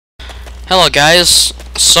Hello guys,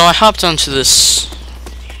 so I hopped onto this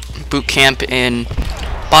boot camp in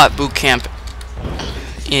bot boot camp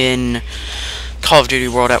in Call of Duty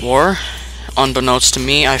World at War. Unbeknownst to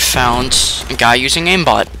me, I found a guy using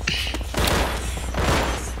aimbot.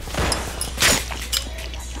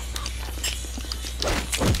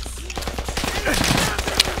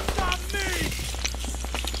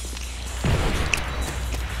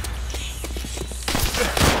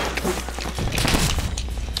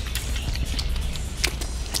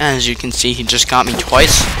 And as you can see, he just got me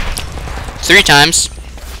twice. 3 times.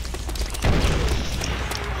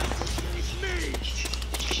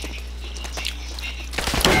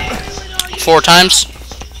 Four times.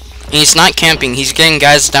 And he's not camping, he's getting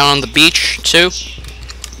guys down on the beach too.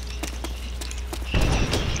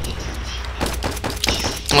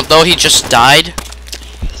 Although he just died,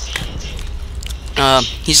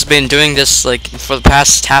 he's been doing this like for the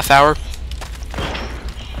past half hour.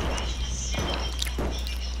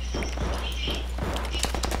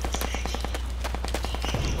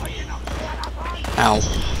 Ow.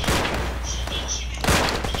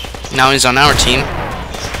 Now he's on our team.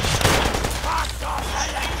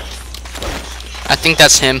 I think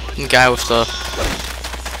that's him, the guy with the...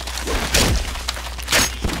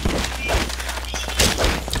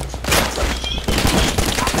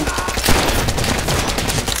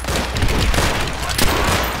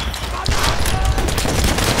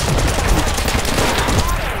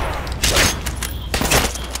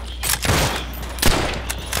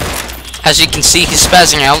 As you can see, he's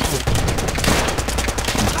spazzing out.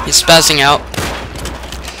 He's spazzing out.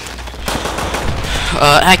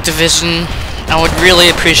 Activision, I would really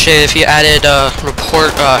appreciate if you added a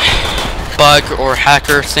report bug or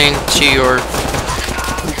hacker thing to your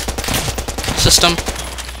system.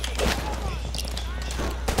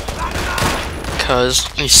 Because,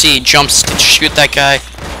 you see, he jumps to shoot that guy.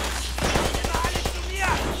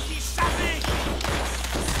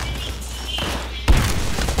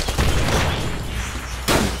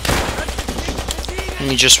 And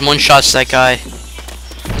he just one-shots that guy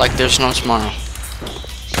like there's no tomorrow.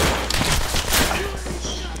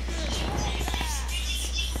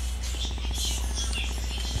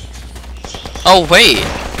 Oh wait,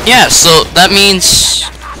 yeah, so that means...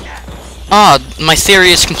 my theory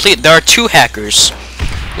is complete. There are 2 hackers.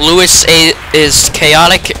 Lewis is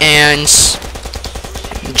chaotic and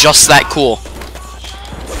just that cool.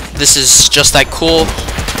 This is just that cool.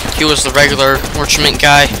 He was the regular Orchament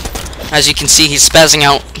guy. As you can see, he's spazzing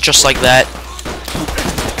out just like that.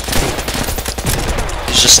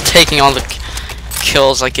 He's just taking all the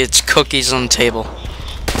kills like it's cookies on the table.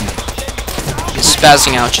 He's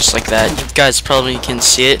spazzing out just like that. You guys probably can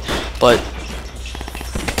see it, but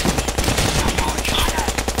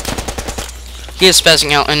he is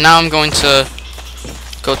spazzing out. And now I'm going to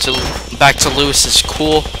go back to Lewis's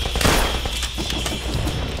cool.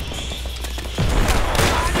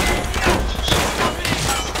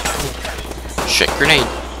 Shit, grenade.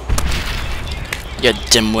 You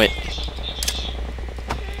dimwit.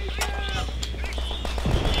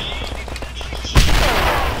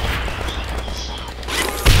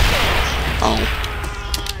 Oh.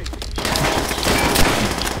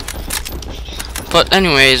 But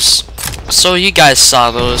anyways, so you guys saw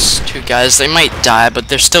those 2 guys. They might die, but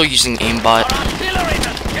they're still using aimbot.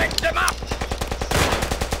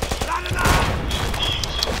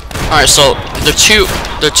 Alright, so they're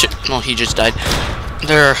two, well, he just died.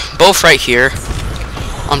 They're both right here.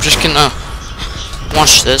 I'm just gonna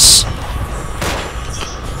watch this.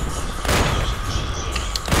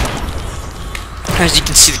 As you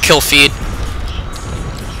can see the kill feed,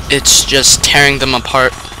 it's just tearing them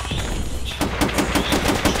apart.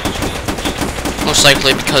 Most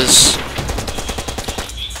likely because...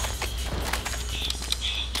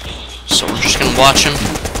 So we're just gonna watch him.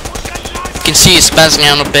 You can see he's spazzing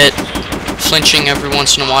out a bit, flinching every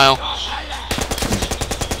once in a while.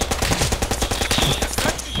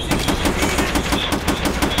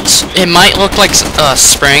 It might look like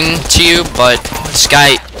spraying to you, but this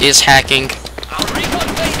guy is hacking.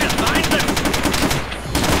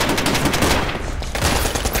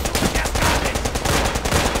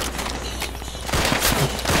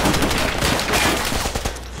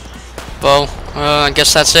 Well, I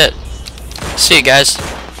guess that's it. See you guys.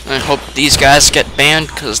 I hope these guys get banned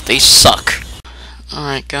because they suck.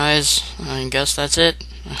 Alright guys, I guess that's it.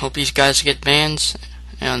 I hope these guys get banned,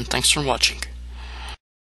 and thanks for watching.